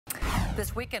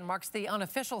This weekend marks the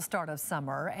unofficial start of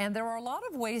summer, and there are a lot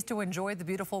of ways to enjoy the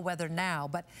beautiful weather now.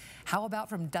 But how about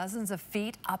from dozens of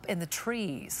feet up in the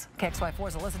trees?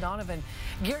 KXY4's Alyssa Donovan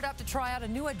geared up to try out a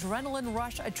new adrenaline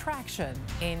rush attraction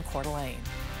in Coeur d'Alene.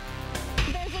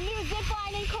 There's a new zip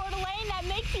line in Coeur d'Alene that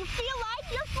makes you feel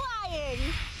like you're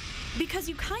flying. Because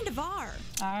you kind of are.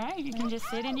 All right, you can just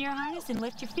sit in your harness and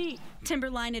lift your feet.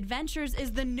 Timberline Adventures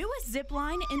is the newest zip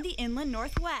line in the inland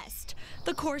Northwest.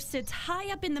 The course sits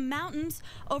high up in the mountains,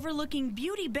 overlooking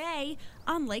Beauty Bay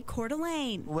on Lake Coeur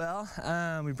d'Alene. Well,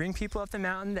 we bring people up the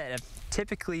mountain that have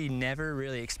typically never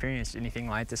really experienced anything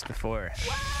like this before.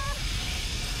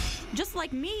 Just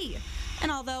like me.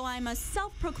 And although I'm a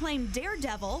self-proclaimed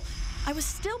daredevil, I was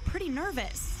still pretty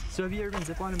nervous. So have you ever been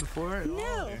ziplining before at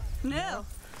all? No.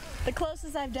 The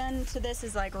closest I've done to this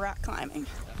is like rock climbing.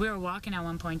 We were walking at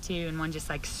one point too, and one just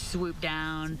like swooped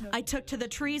down. I took to the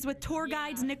trees with tour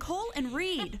guides Nicole and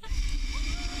Reed.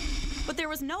 But there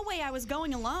was no way I was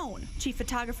going alone. Chief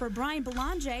photographer Brian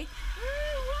Belanger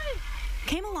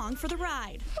came along for the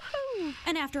ride.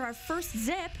 And after our first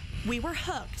zip, we were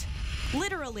hooked.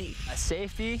 Literally.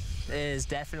 Safety is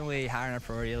definitely higher on our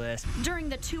priority list. During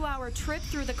the 2-hour trip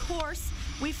through the course,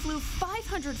 we flew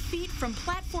 500 feet from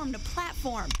platform to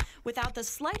platform without the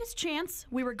slightest chance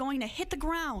we were going to hit the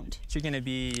ground. You're going to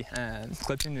be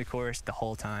clipped into the course the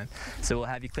whole time. So we'll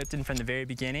have you clipped in from the very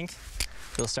beginning.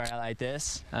 You'll start out like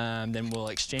this, then we'll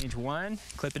exchange one,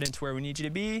 clip it into where we need you to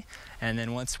be, and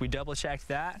then once we double check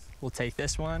that, we'll take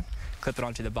this one, clip it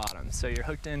onto the bottom. So you're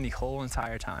hooked in the whole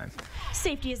entire time.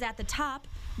 Safety is at the top,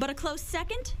 but a close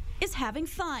second is having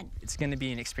fun. It's going to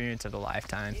be an experience of a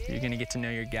lifetime. You're going to get to know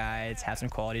your guides, have some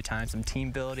quality time, some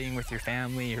team building with your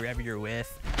family, whoever you're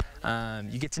with.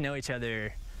 You get to know each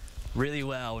other really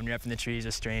well when you're up in the trees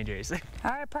with strangers. All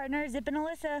right, partner, Zip and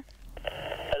Alyssa.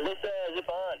 Alyssa, zip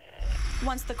on.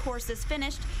 Once the course is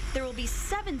finished, there will be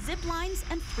 7 zip lines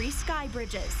and 3 sky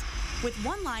bridges, with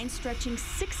one line stretching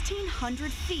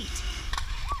 1,600 feet.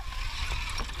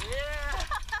 Yeah!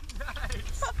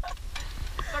 Nice!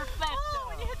 Perfecto! Oh,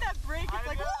 when you hit that break, it's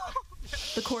like, whoa!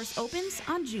 The course opens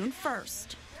on June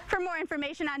 1st. For more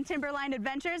information on Timberline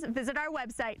Adventures, visit our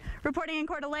website. Reporting in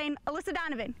Coeur d'Alene, Alyssa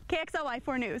Donovan,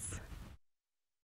 KXLY4 News.